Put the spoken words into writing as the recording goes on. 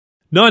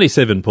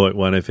97.1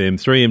 FM,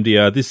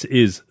 3MDR. This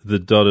is The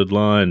Dotted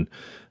Line.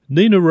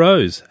 Nina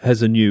Rose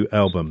has a new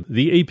album.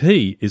 The EP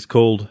is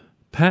called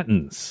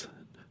Patterns.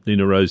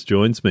 Nina Rose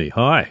joins me.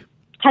 Hi.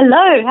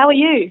 Hello, how are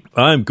you?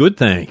 I'm good,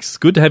 thanks.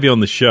 Good to have you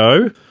on the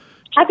show.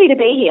 Happy to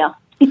be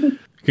here.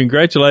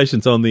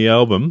 Congratulations on the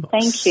album.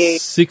 Thank you.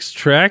 6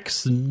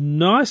 tracks,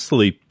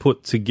 nicely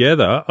put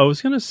together. I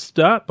was going to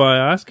start by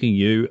asking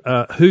you,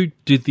 who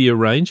did the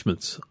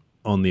arrangements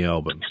on the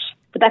album?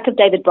 The back of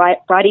David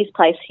Bridie's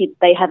place,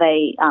 they have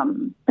a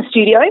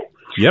studio.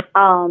 Yep.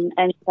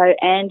 And so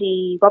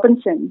Andy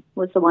Robinson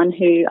was the one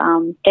who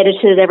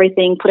edited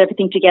everything, put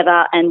everything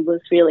together, and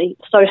was really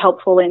so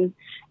helpful in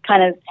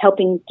kind of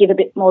helping give a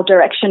bit more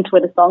direction to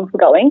where the songs were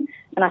going.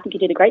 And I think he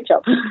did a great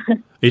job.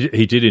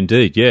 He did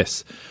indeed,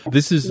 yes.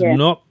 This is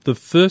not the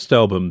first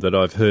album that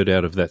I've heard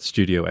out of that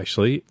studio,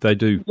 actually. They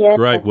do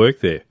great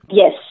work there.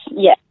 Yes,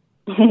 yeah.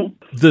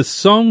 The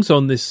songs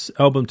on this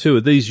album too,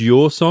 are these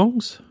your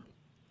songs?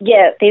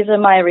 Yeah, these are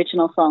my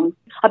original songs.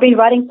 I've been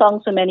writing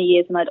songs for many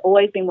years, and I'd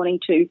always been wanting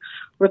to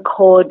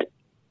record,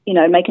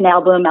 make an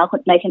album,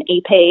 make an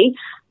EP.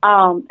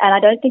 And I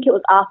don't think it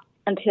was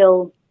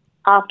until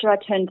after I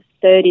turned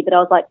 30 that I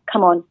was like,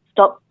 come on,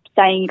 stop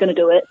saying you're going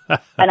to do it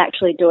and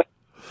actually do it.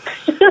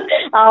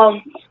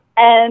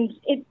 And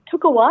it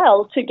took a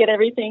while to get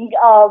everything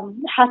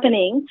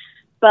happening.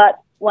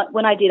 But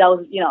when I did, I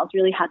was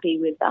really happy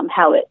with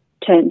how it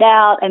turned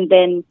out. And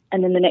then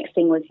the next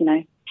thing was,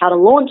 how to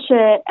launch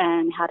it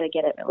and how to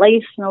get it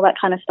released and all that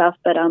kind of stuff.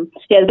 But, a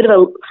bit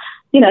of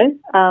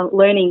a,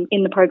 learning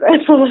in the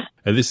progress.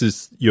 And this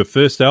is your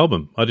first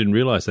album. I didn't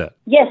realise that.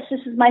 Yes,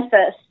 this is my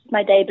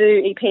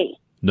debut EP.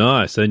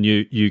 Nice. And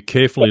you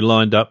carefully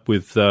lined up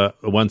with a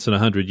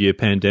once-in-a-100-year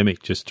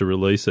pandemic just to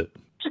release it.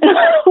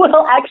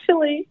 Well,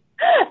 actually,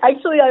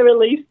 I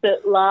released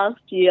it last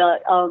year,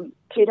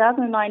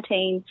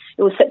 2019.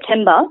 It was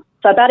September,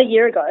 so about a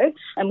year ago,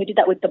 and we did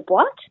that with The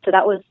Boîte. So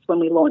that was when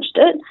we launched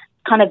it.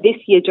 Kind of this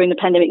year during the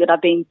pandemic that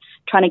I've been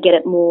trying to get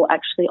it more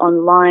actually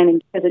online,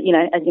 and because as you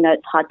know,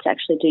 it's hard to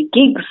actually do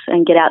gigs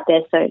and get out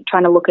there. So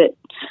trying to look at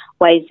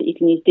ways that you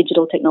can use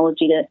digital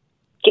technology to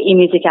get your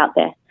music out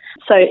there.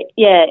 So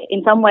yeah,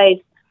 in some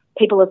ways,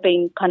 people have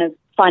been kind of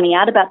finding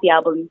out about the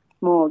album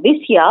more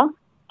this year.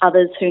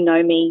 Others who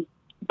know me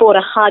bought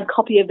a hard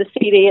copy of the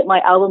CD at my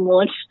album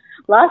launch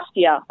last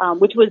year,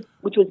 which was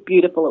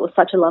beautiful. It was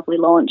such a lovely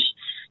launch.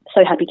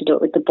 So happy to do it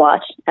with The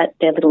Boîte at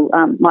their little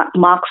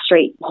Mark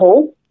Street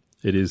hall.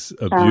 It is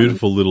a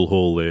beautiful little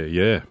hall there,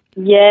 yeah.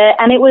 Yeah,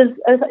 and it was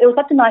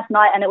such a nice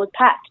night, and it was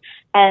packed.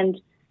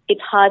 And it's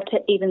hard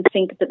to even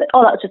think that that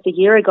was just a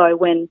year ago.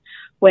 When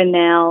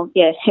now,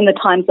 in the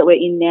times that we're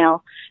in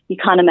now, you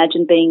can't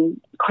imagine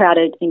being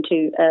crowded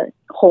into a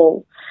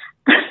hall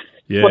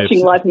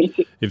watching live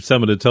music. If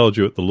someone had told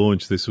you at the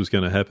launch this was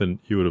going to happen,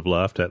 you would have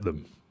laughed at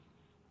them.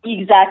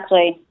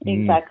 Exactly.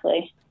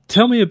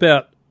 Tell me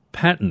about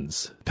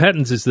Patterns.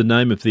 Patterns is the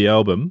name of the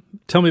album.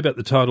 Tell me about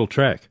the title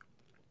track.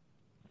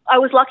 I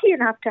was lucky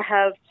enough to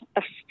have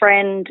a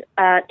friend,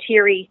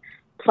 Thierry,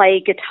 play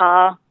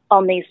guitar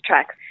on these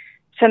tracks.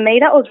 For me,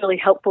 that was really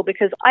helpful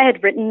because I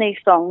had written these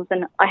songs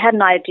and I had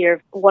an idea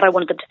of what I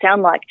wanted them to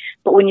sound like.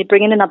 But when you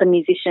bring in another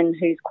musician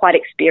who's quite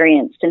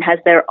experienced and has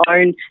their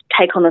own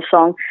take on the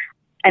song,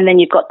 and then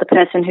you've got the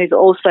person who's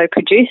also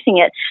producing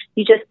it,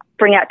 you just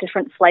bring out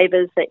different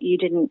flavors that you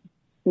didn't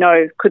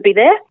know could be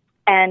there.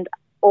 And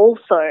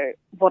also,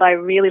 what I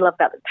really love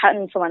about the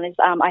Patterns one is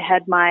I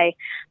had my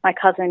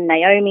cousin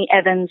Naomi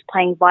Evans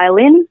playing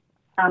violin.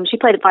 She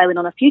played violin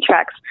on a few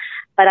tracks,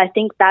 but I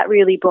think that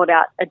really brought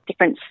out a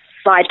different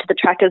side to the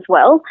track as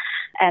well.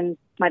 And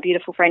my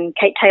beautiful friend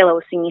Kate Taylor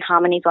was singing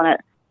harmonies on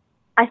it.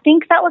 I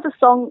think that was a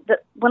song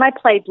that when I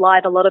played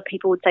live, a lot of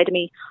people would say to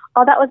me,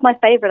 oh, that was my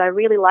favorite. I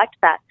really liked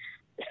that.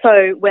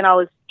 So when I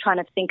was trying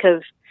to think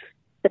of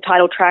the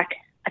title track,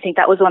 I think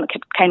that was the one that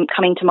kept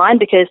coming to mind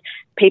because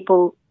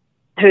people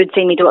who had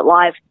seen me do it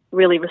live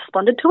really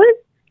responded to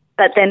it.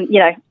 But then,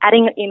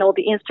 adding in all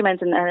the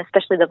instruments and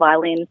especially the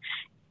violin,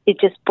 it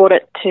just brought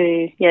it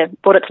to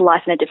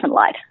life in a different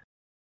light.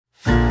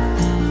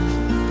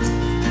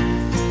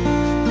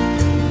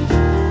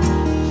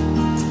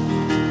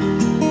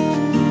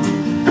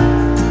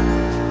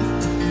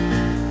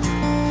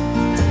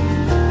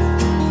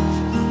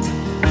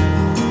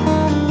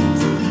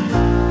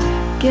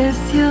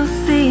 Guess you'll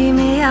see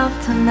me out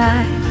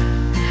tonight.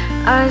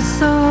 Eyes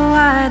so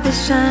wide, they're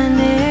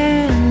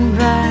shining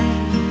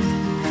bright.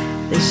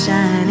 They're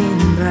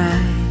shining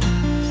bright.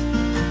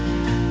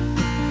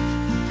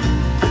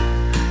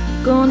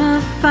 Gonna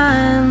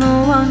find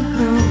the one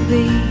who'll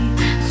be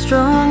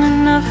strong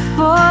enough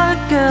for a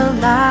girl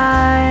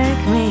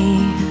like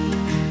me.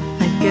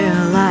 A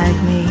girl like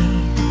me.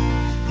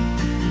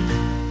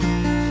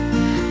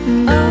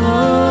 And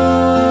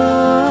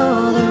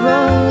oh, the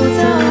roads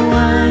are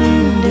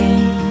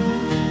winding.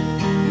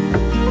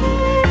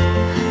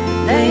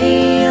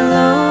 They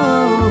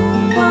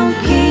alone won't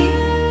keep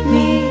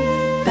me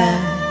back.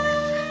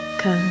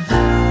 'Cause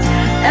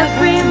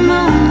every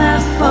moon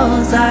that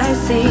falls I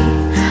see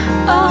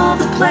all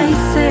the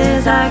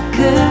places I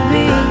could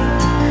be.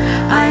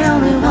 I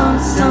only want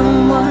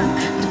someone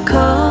to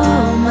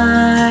call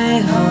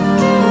my home.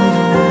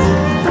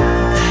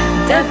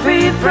 And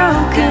every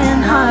broken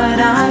heart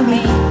I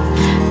meet,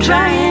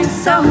 trying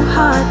so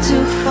hard to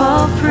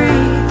fall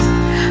free.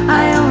 I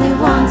only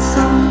want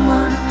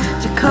someone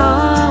to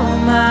call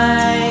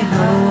my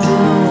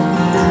home.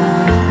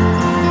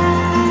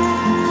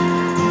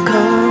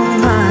 Call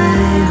my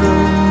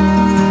home.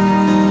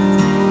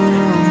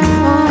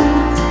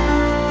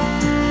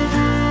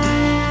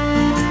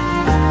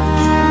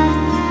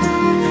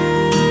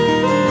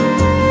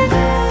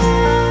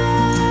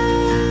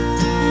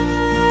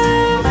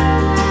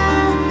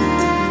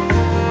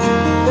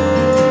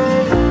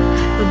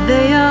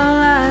 They all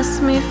ask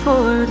me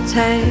for a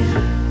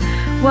tale.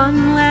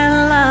 One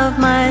little love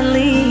might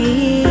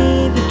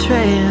leave a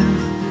trail,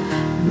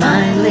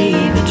 might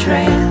leave a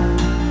trail.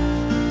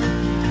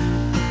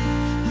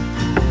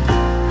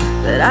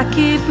 But I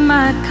keep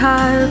my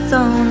cards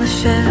on the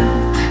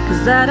shelf,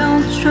 'cause I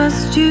don't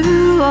trust you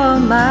or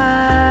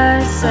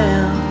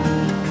myself,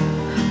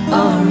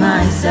 or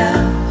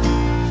myself.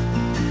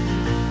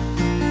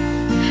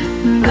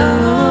 And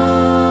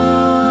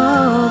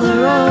all the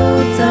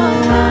roads are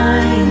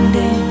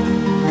winding,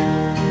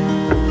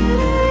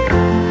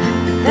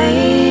 they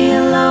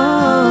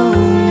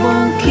alone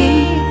won't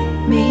keep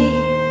me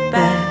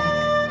back.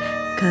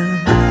 'Cause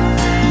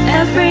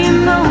every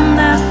moon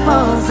that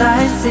falls I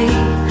see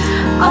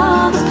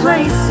all the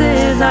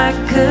places I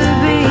could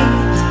be.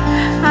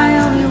 I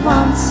only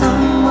want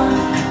someone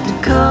to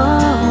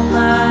call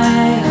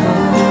my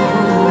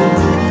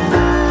home.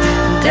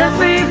 And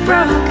every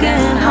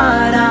broken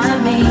heart I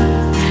meet,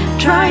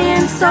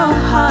 trying so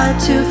hard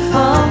to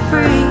fall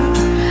free.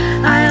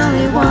 I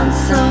only want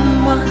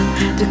someone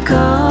to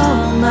call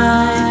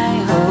my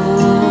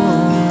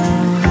home.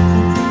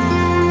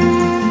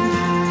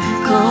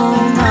 Call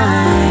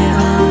my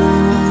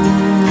home.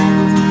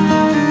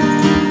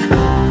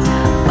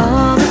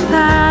 All the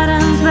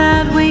patterns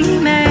that we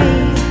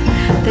made,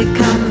 they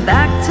come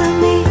back to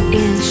me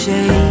in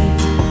shade.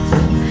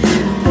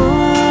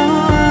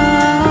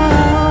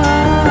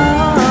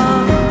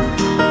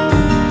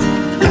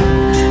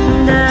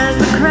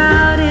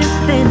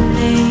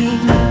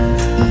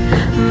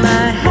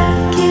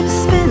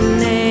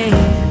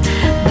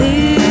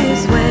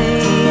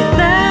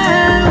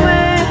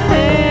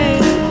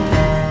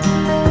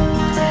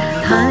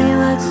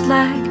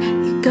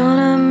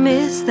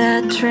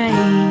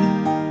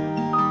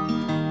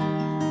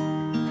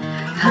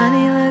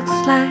 Honey, looks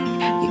like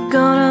you're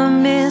gonna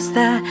miss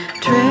that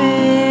train.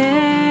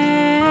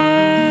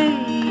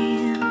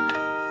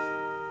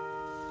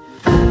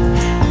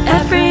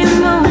 Every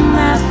moon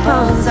that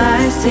falls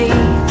I see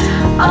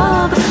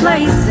all the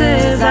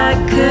places I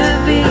could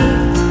be.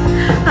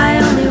 I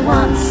only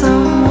want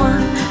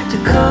someone to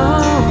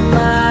call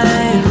my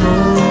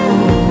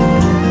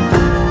home.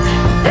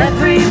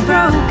 Every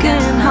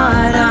broken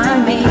heart I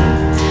meet,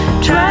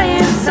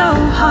 trying so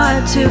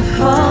hard to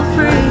fall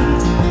free.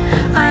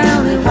 I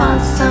only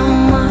want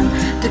someone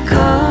to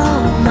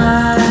call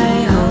my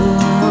home.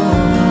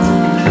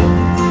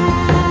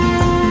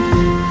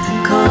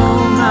 Call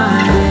my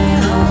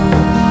home.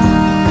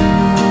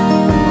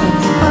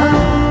 Oh.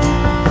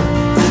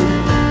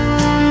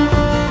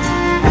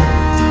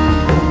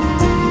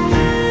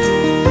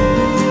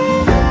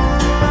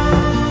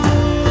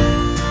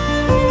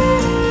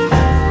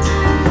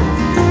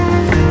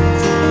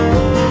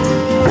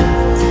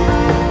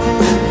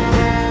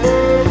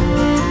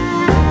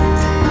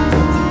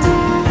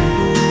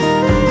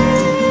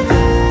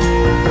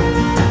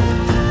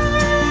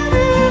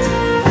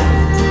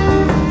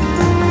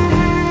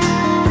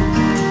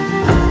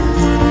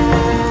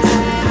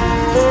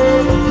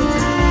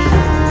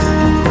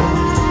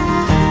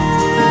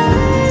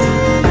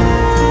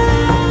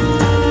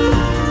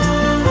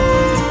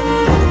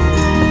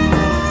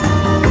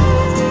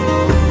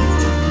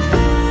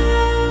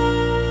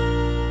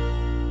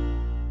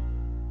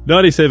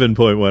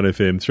 97.1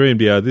 FM,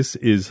 3MDR. This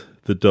is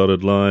The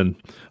Dotted Line.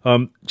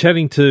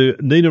 Chatting to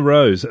Nina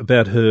Rose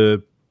about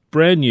her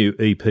brand new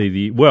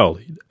EP,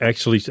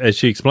 actually, as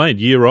she explained,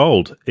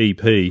 year-old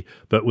EP,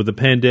 but with the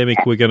pandemic,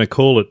 we're going to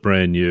call it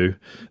brand new.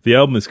 The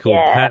album is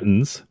called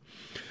Patterns.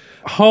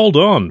 Hold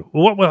on.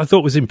 What I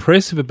thought was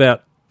impressive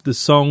about the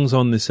songs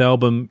on this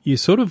album, you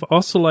sort of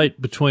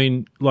oscillate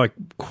between like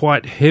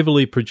quite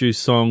heavily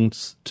produced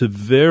songs to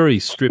very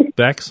stripped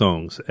back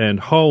songs, and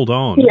Hold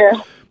On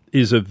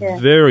is a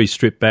very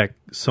stripped back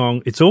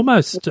song. It's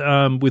almost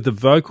with the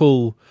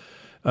vocal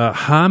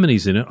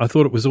harmonies in it. I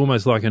thought it was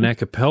almost like an a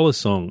cappella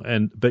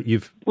song, but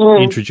you've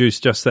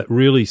introduced just that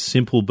really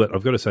simple but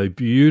I've got to say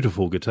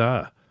beautiful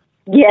guitar.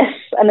 Yes,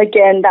 and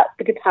again,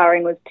 the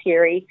guitaring was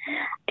Thierry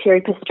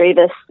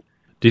Pastrevis.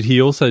 Did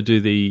he also do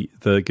the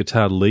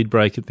guitar lead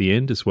break at the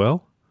end as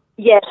well?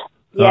 Yes,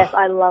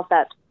 I love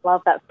that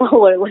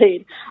solo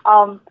lead.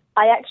 I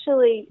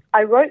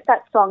wrote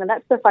that song, and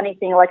that's the funny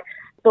thing. Like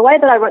the way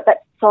that I wrote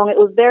that song, it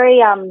was very,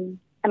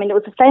 it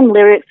was the same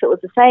lyrics, it was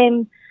the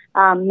same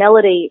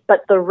melody,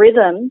 but the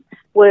rhythm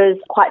was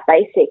quite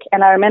basic.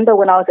 And I remember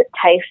when I was at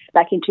TAFE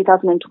back in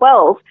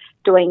 2012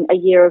 doing a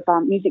year of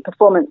music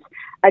performance,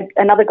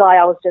 another guy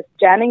I was just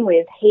jamming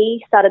with,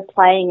 he started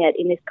playing it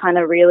in this kind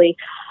of really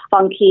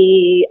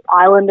funky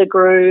islander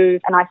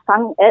groove, and I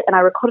sung it and I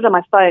recorded it on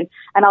my phone,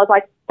 and I was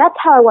like, that's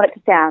how I want it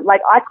to sound.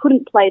 Like, I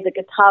couldn't play the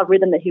guitar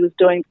rhythm that he was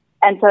doing.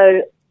 And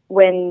so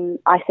when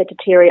I said to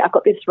Thierry, I've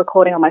got this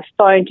recording on my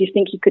phone, do you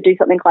think you could do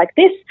something like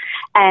this?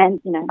 And,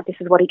 this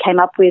is what he came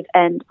up with,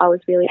 and I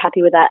was really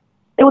happy with that.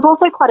 It was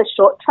also quite a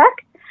short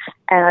track,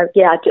 and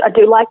I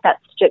do like that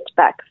stripped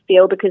back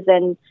feel, because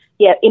then,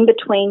 in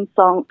between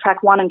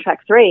track 1 and track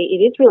 3,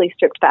 it is really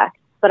stripped back.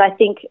 But I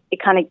think it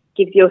kind of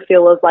gives you a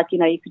feel of like, you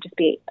could just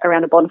be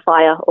around a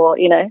bonfire or,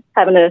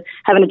 having a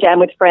jam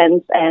with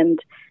friends, and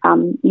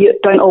you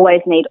don't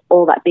always need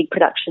all that big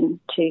production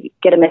to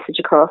get a message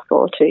across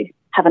or to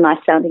have a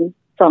nice sounding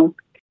song.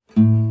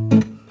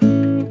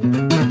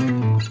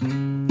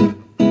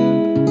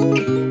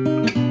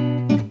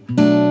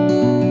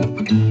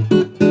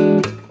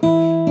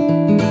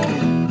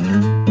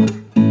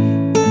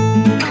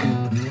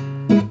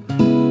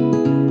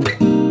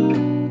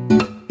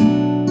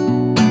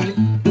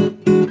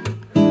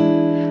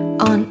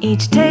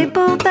 Each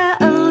table there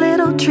are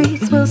little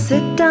treats. We'll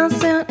sit down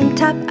soon and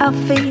tap our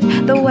feet.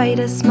 The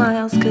waiter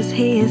smiles 'cause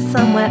he is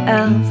somewhere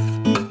else.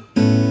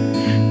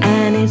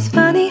 And it's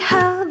funny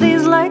how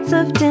these lights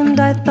have dimmed.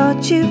 I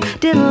thought you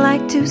didn't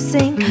like to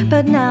sing,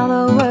 but now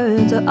the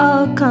words are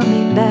all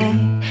coming back.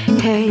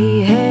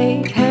 Hey,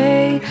 hey,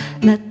 hey,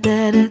 la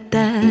da da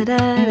da da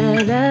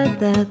da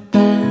da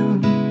da,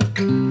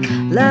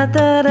 la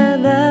da da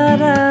da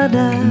da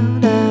da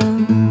da.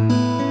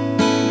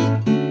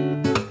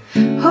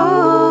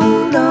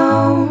 Hold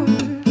on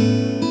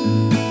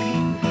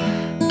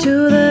to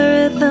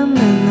the rhythm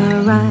and the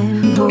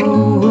rhyme. Oh,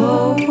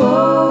 oh,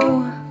 oh.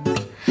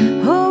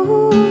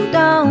 Hold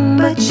on,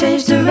 but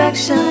change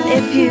direction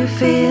if you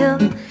feel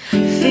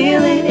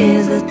it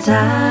is the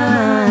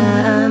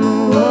time.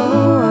 Oh,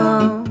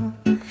 oh.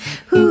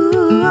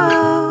 Ooh,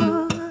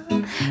 oh.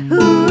 Ooh,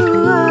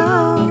 oh,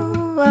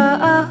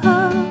 oh,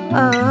 oh,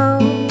 oh.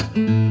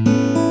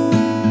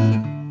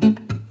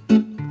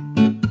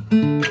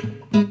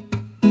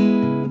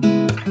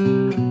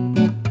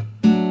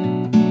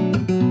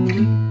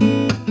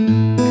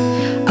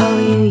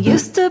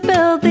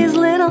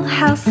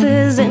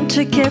 Houses,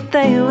 intricate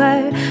they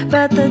were,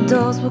 but the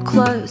doors were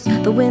closed,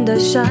 the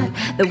windows shut.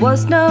 There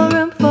was no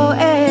room for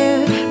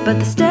air, but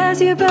the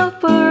stairs you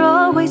built were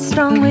always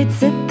strong. We'd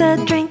sit there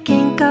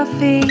drinking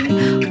coffee,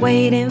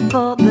 waiting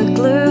for the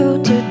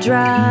glue to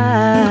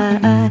dry.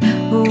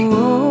 Ooh,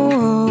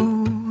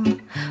 oh,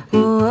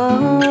 oh,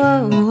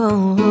 oh,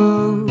 oh,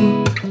 oh.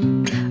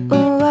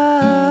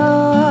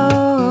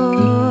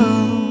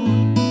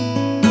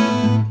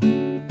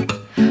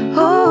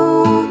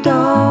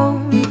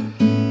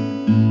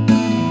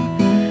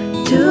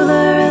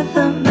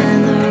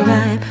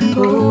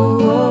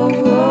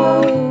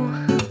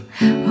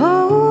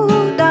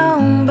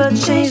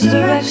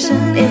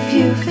 If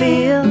you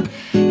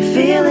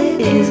feel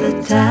it is the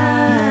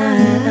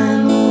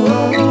time. Oh,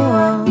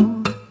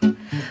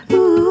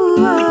 ooh,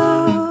 oh,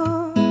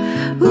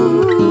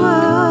 ooh,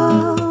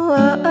 oh,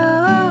 oh,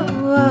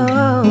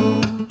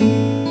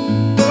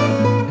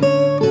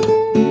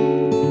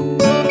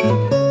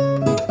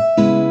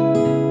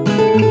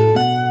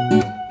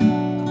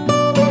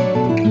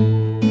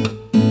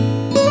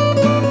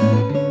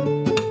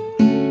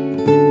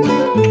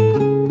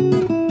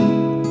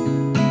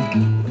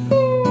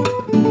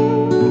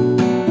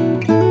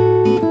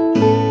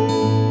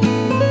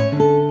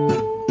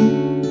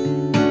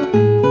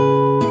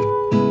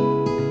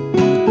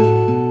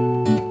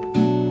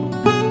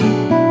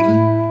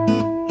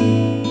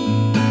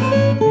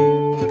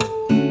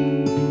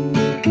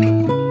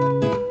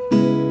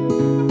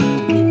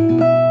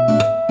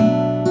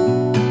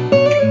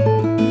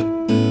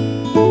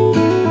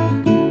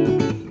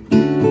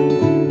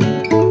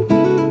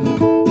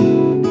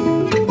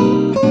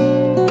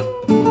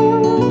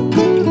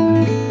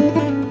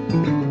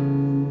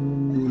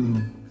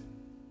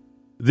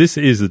 This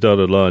is the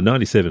Dotted Line,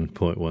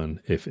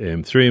 97.1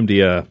 FM,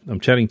 3MDR. I'm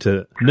chatting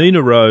to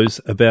Nina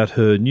Rose about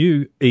her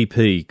new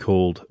EP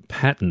called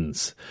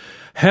Patterns.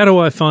 How do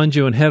I find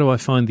you and how do I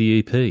find the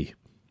EP?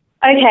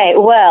 Okay,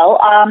 well,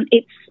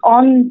 it's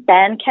on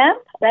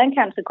Bandcamp.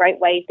 Bandcamp's a great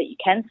way that you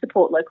can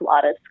support local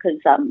artists because,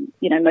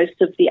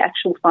 most of the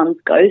actual funds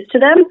goes to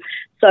them.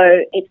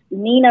 So it's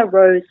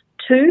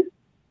ninarose2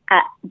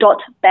 at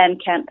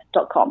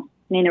 .bandcamp.com,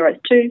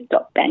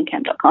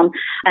 ninarose2.bandcamp.com,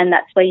 and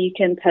that's where you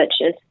can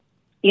purchase,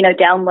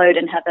 download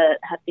and have the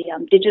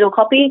digital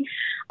copy.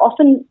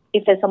 Often,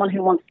 if there's someone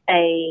who wants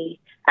a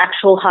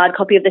actual hard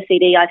copy of the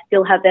CD, I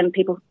still have them.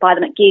 People buy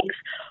them at gigs,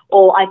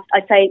 or I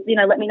say,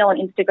 let me know on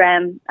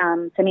Instagram.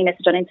 Send me a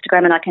message on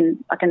Instagram, and I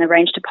can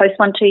arrange to post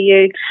one to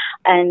you.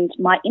 And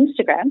my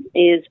Instagram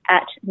is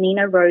at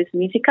Nina Rose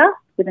Musica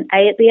with an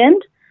A at the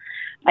end.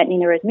 At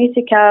Nina Rose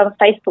Musica.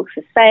 Facebook's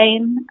the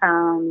same,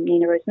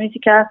 Nina Rose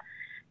Musica.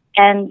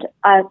 And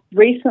I've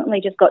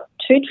recently just got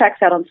 2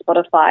 tracks out on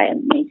Spotify,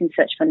 and you can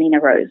search for Nina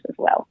Rose as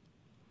well.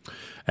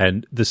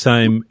 And the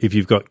same if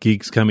you've got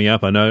gigs coming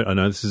up. I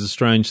know this is a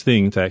strange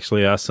thing to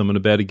actually ask someone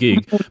about a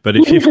gig, but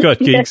if you've got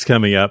gigs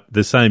coming up,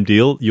 the same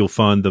deal, you'll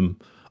find them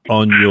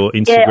on your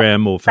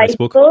Instagram or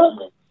Facebook?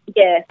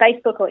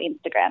 Facebook or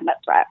Instagram,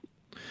 that's right.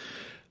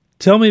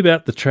 Tell me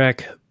about the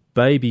track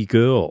Baby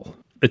Girl.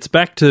 It's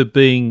back to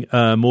being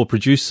a more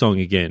produced song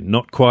again,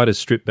 not quite as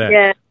stripped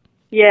back.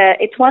 Yeah,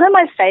 it's one of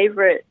my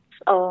favourites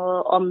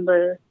on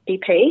the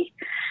EP.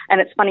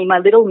 And it's funny, my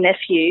little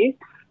nephew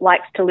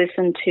likes to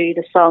listen to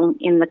the song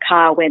in the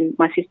car when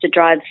my sister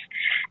drives,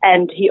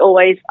 and he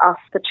always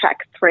asks for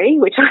track 3,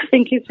 which I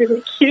think is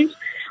really cute.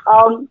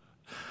 So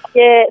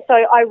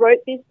I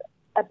wrote this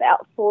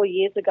about 4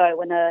 years ago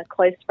when a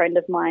close friend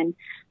of mine,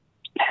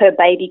 her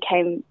baby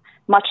came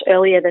much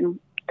earlier than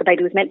the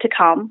baby was meant to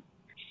come,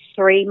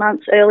 3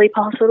 months early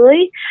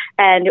possibly,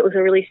 and it was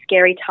a really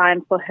scary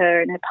time for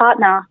her and her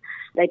partner.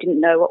 They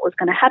didn't know what was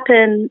going to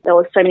happen. There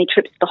were so many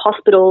trips to the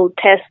hospital,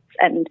 tests,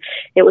 and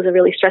it was a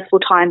really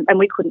stressful time, and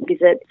we couldn't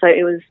visit. So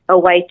it was a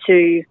way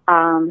to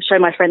show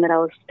my friend that I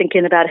was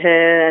thinking about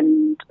her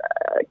and,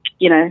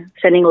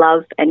 sending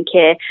love and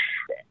care.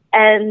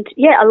 And,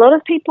 a lot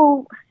of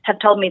people have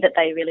told me that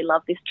they really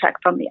love this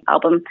track from the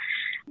album,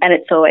 and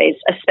it's always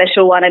a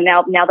special one. And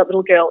now that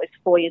little girl is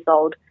 4 years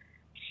old.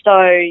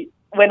 So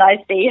when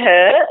I see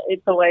her,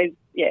 it's always,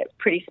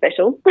 pretty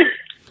special.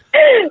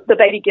 The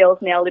baby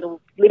girl's now little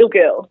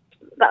girl.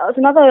 That was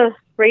another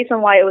reason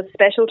why it was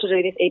special to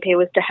do this EP,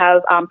 was to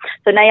have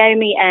so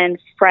Naomi and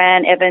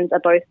Fran Evans are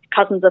both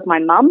cousins of my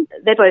mum.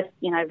 They're both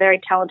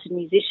very talented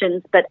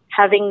musicians, but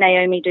having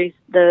Naomi do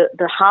the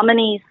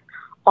harmonies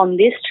on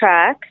this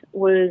track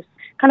was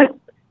kind of,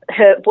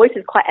 her voice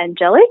is quite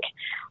angelic,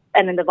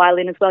 and then the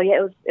violin as well.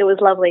 Yeah, it was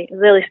lovely. It was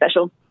really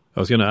special.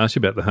 I was going to ask you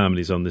about the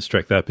harmonies on this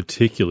track. They're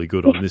particularly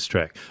good on this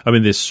track. I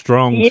mean, they're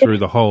strong through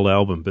the whole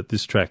album, but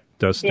this track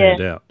does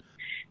stand out.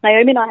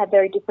 Naomi and I have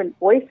very different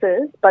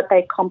voices, but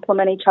they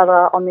complement each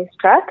other on this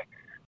track.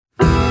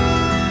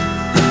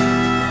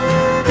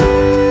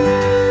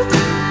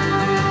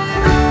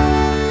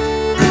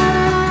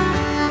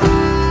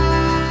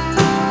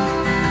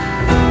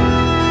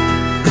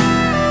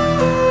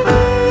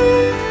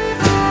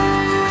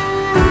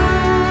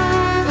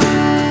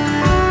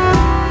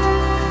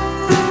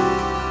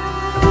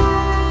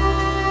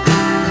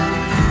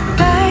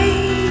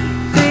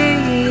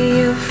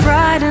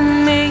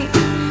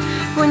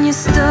 You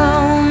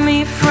stole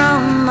me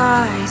from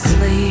my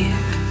sleep,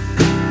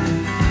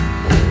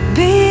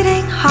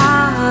 beating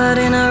hard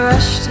in a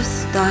rush to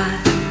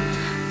start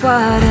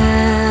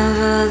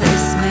whatever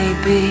this may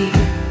be.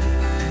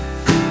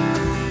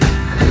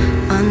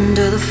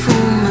 Under the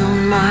full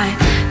moon my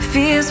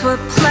fears were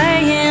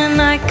playing.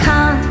 I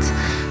can't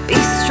be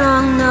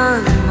strong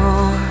no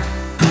more.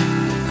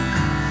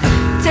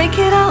 Take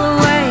it all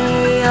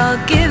away, or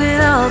give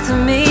it all to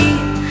me.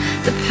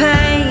 The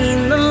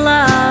pain, the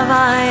love,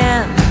 I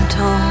am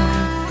torn.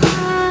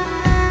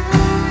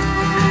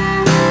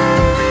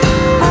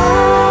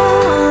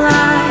 All I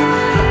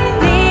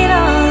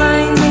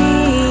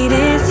need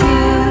is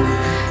you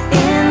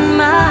in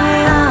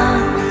my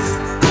arms.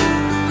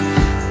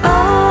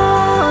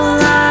 All I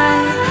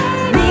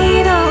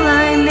need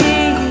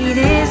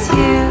is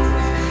you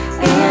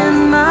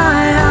in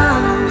my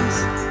arms.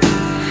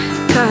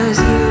 'Cause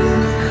you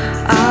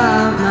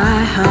are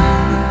my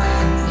home,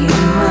 you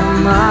are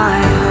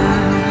my home.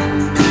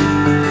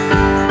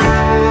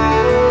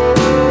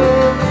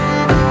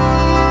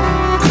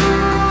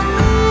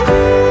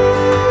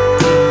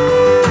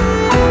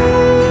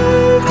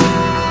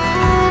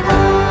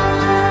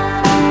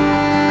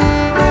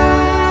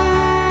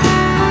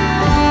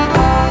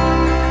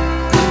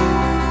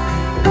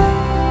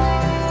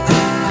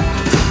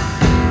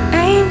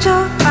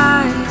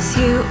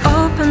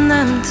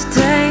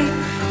 Today,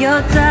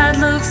 your dad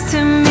looks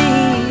to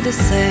me to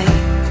say,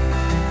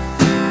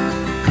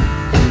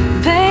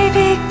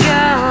 baby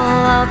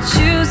girl, I'll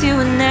choose you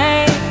a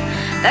name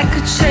that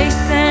could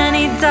chase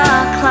any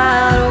dark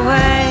cloud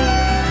away.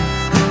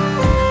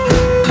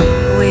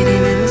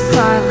 Waiting in the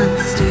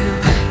silence, do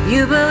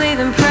you believe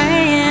in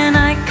praying?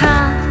 I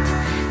can't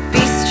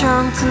be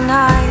strong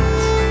tonight.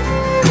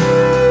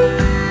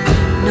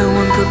 No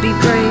one could be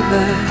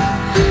braver,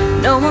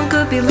 no one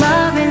could be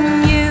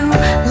loving you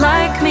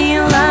like me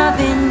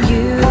loving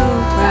you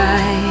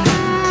right.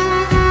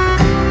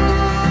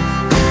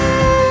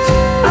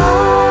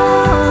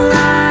 All I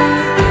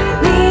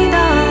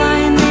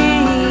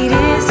need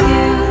is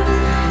you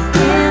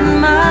in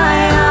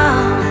my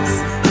arms.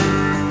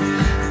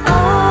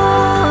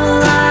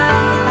 All I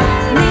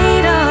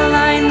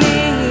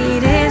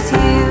need is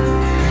you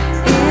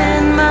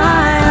in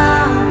my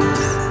arms.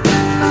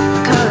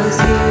 'Cause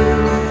you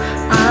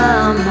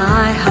are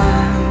my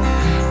home,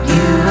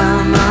 you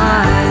are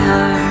my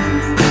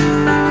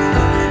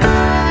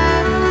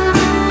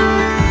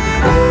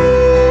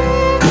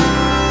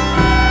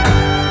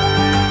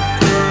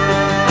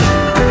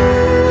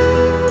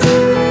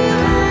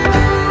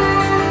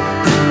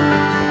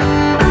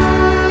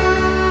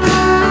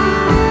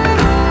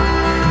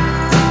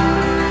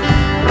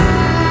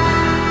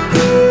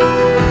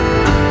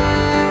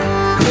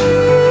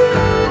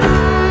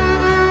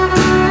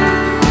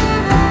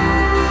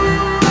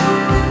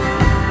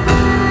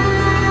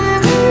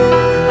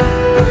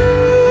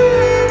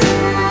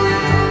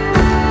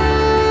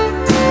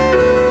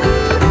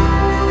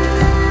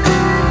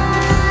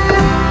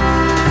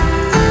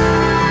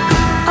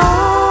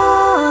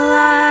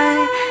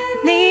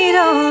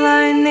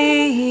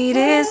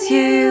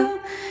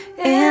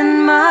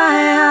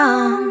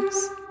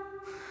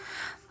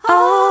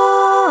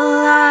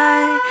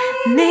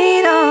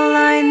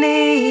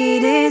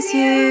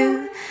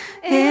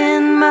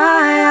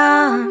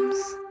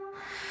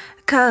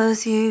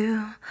 'cause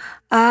you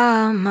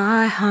are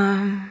my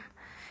home.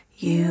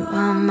 You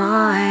are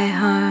my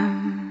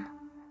home.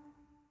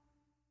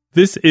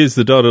 This is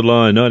the Dotted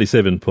Line,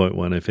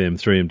 97.1 FM,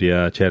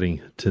 3MDR,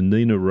 chatting to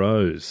Nina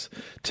Rose.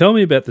 Tell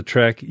me about the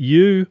track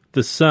You,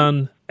 the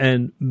Sun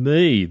and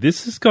Me.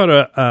 This has got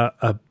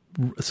a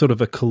sort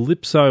of a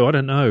calypso, I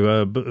don't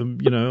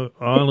know,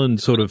 island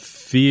sort of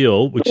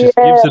feel, which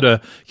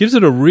gives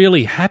it a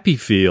really happy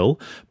feel,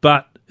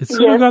 but it's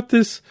sort of got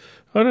this,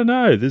 I don't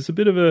know, there's a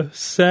bit of a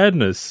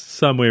sadness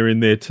somewhere in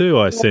there too,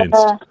 I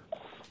sensed.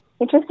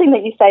 Interesting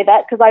that you say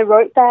that, because I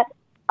wrote that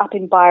up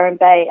in Byron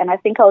Bay, and I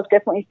think I was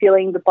definitely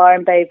feeling the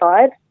Byron Bay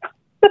vibes.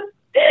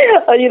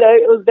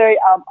 It was very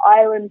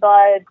island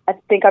vibes. I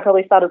think I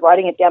probably started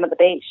writing it down at the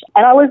beach.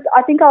 And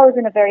I think I was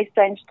in a very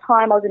strange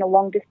time. I was in a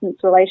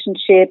long-distance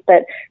relationship,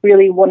 but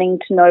really wanting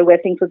to know where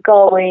things were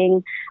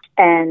going.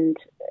 And,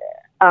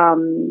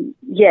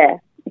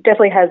 it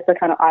definitely has the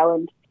kind of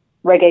island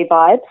reggae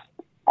vibes.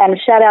 And a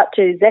shout-out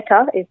to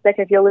Zeka. Zeka,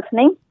 if you're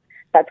listening,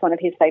 that's one of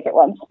his favourite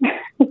ones.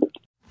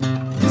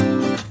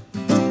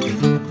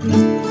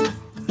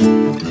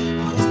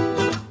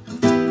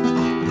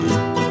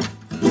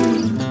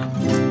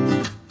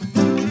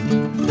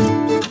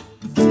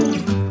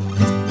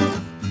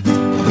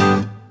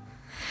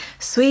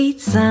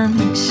 Sweet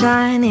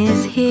sunshine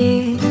is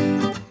here.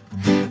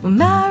 We'll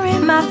marry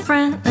my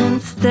friend and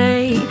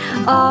stay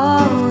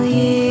all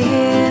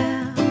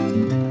year.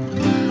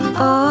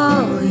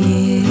 All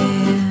year.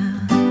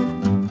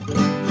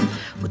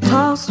 We're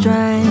tall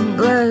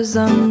stranglers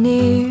on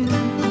near.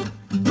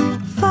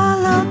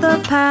 Follow the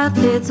path,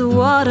 it's a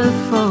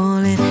waterfall,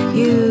 and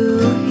you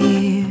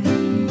hear.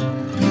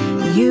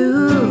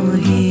 You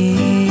hear.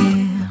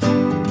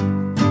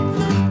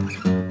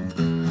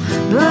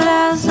 But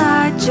as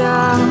I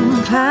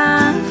jump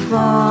and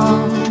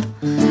fall,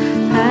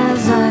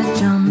 as I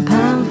jump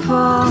and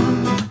fall,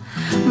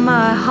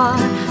 my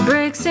heart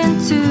breaks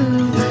into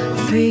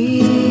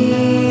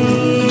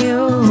three.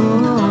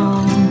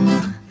 Oh,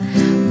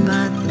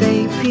 but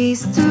they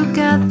piece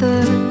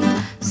together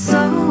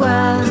so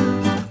well.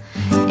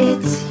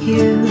 It's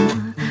you,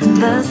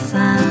 the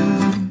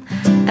sun,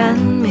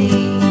 and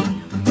me.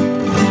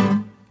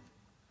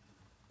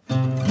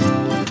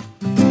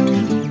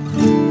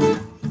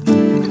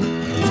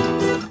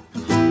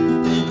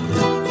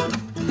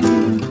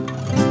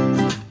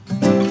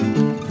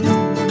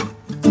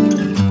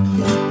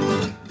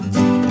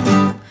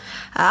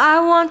 I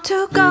want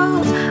to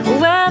go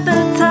where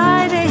the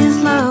tide is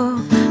low.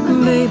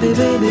 Baby,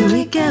 baby,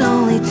 we can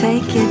only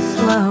take it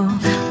slow.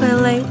 We're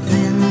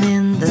lazing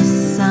in the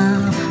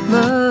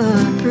summer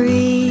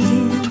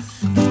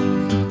breeze.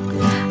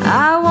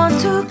 I want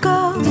to go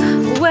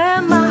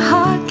where my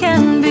heart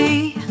can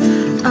be,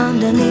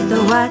 underneath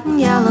the white and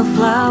yellow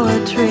flower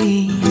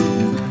tree.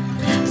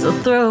 So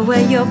throw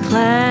away your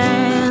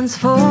plans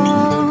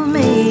for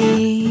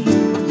me.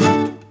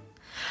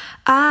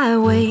 I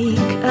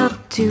wake up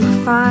to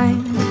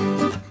find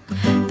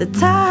the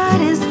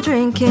tide is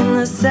drinking,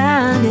 the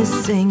sand is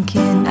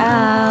sinking.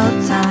 Our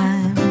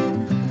time,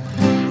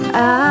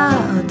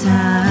 our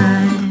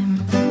time.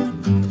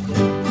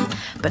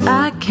 But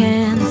I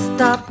can't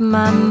stop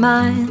my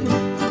mind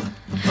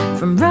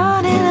from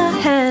running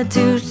ahead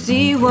to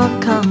see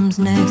what comes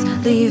next,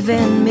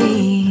 leaving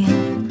me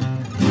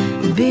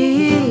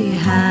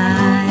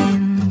behind.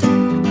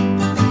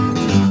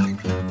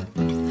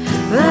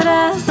 But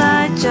as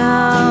I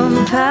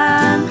jump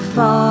and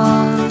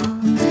fall,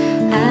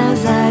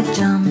 as I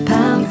jump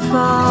and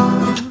fall,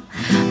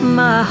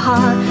 my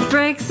heart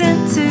breaks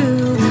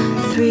into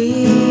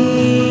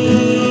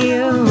three.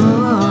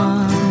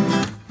 Oh,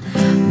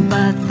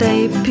 but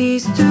they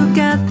piece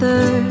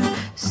together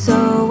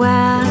so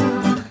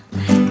well.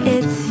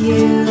 It's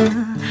you,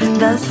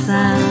 the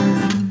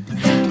sun,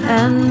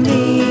 and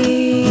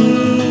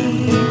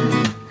me.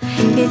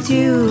 It's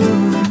you,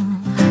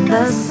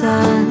 the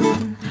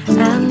sun,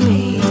 and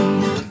me.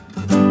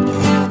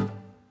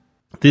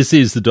 This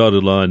is the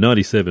Dotted Line,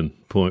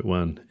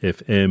 97.1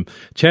 FM,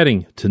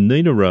 chatting to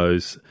Nina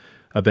Rose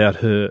about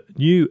her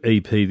new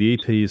EP. The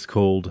EP is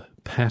called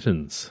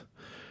Patterns.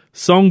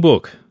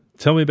 Songbook.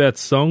 Tell me about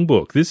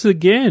Songbook. This,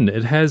 again,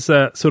 it has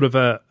a sort of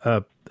a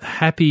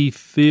happy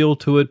feel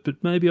to it,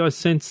 but maybe I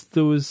sensed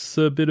there was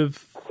a bit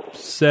of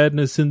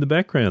sadness in the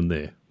background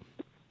there.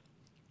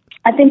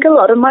 I think a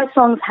lot of my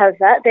songs have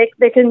that.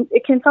 It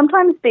can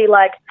sometimes be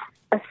like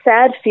a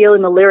sad feel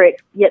in the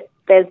lyrics, yet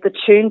the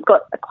tune's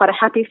got quite a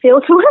happy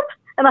feel to it.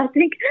 And I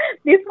think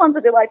this one's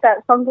a bit like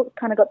that. Songbook's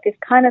kind of got this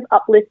kind of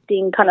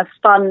uplifting, kind of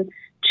fun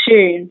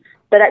tune,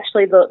 but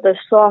actually the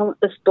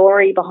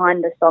story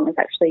behind the song is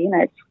actually,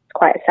 it's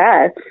quite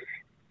sad.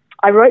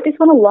 I wrote this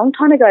one a long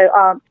time ago.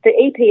 The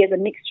EP is a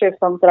mixture of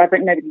songs that I've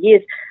written over the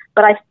years,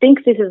 but I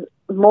think this is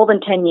more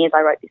than 10 years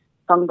I wrote this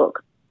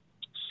songbook.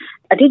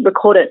 I did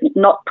record it,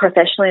 not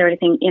professionally or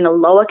anything, in a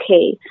lower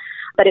key,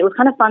 but it was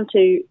kind of fun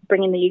to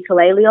bring in the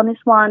ukulele on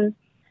this one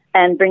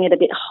and bring it a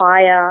bit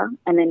higher,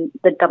 and then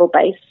the double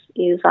bass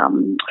is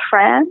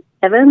Fran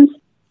Evans.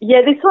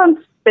 Yeah, this one's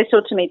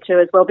special to me too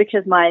as well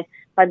because my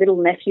little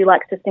nephew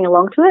likes to sing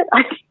along to it.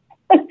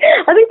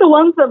 I think the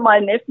ones that my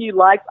nephew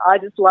likes, I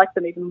just like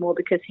them even more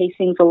because he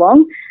sings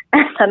along,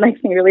 and that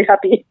makes me really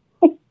happy.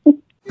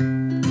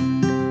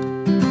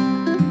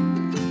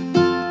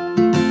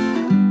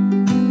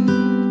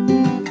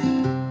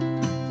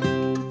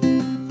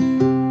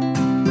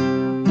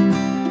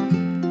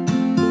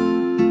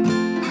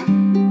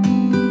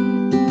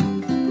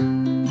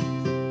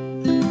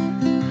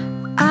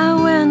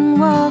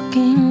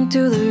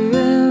 To the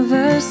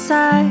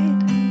riverside,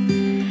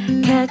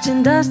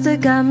 catching dust that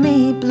got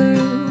me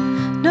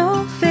blue.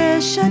 No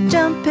fish are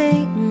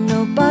jumping,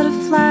 no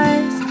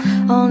butterflies,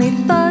 only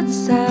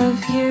thoughts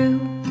of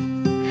you.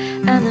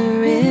 And the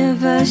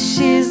river,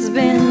 she's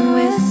been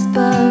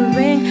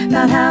whispering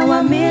about how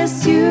I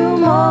miss you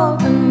more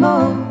and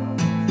more.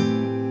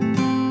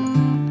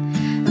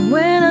 And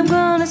when I'm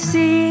gonna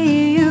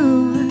see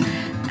you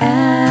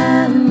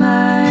at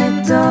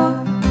my door,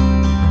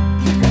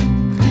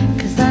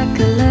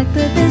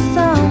 collected this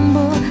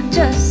songbook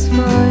just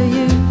for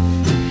you.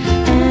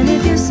 And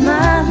if you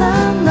smile,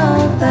 I'll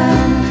know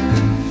that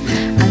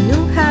I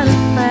knew how to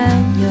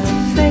find your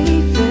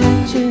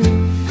favorite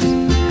tunes.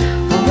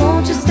 Or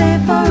won't you stay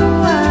for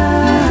a while?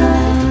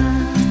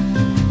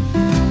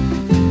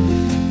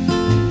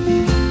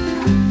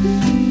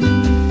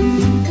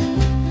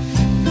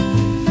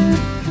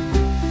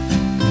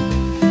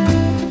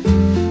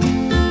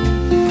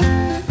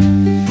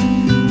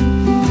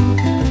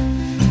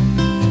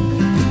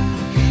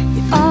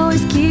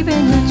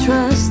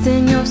 Trust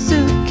in your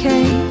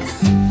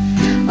suitcase,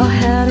 or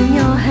held in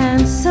your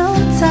hand so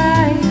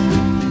tight.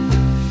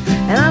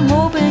 And I'm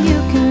hoping you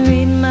can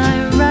read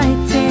my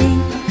writing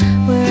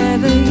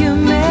wherever you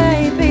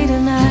may be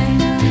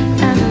tonight.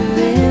 And the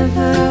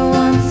river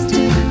wants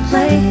to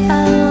play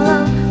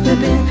along.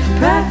 We've been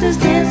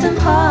practicing some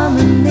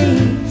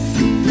harmonies.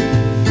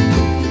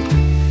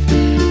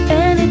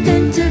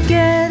 Anything to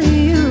get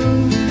you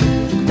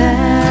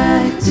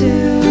back to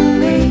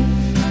me.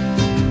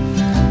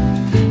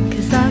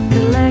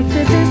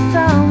 Collected this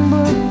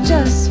songbook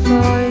just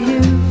for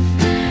you.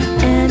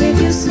 And if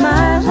you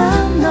smile,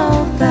 I'll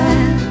know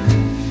that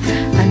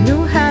I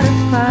knew how to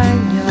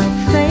find your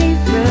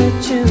favorite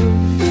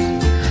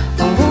tunes.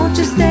 Or won't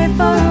you stay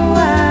for a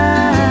while?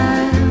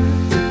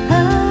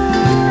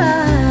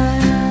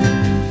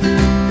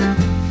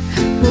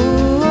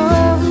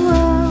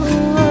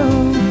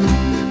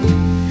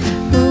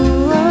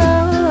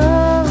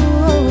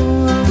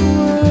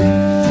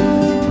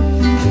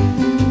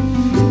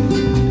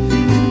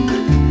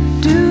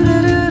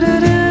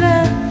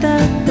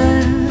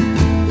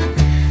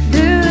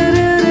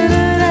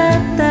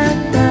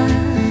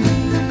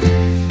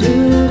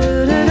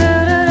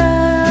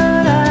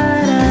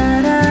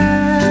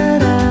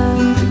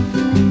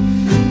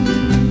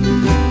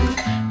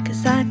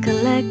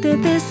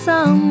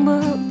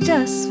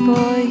 Just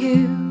for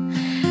you.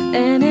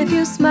 And if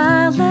you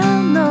smile,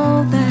 I'll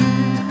know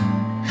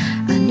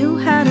that I knew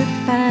how to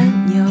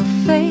find your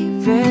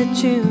favorite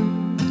tune.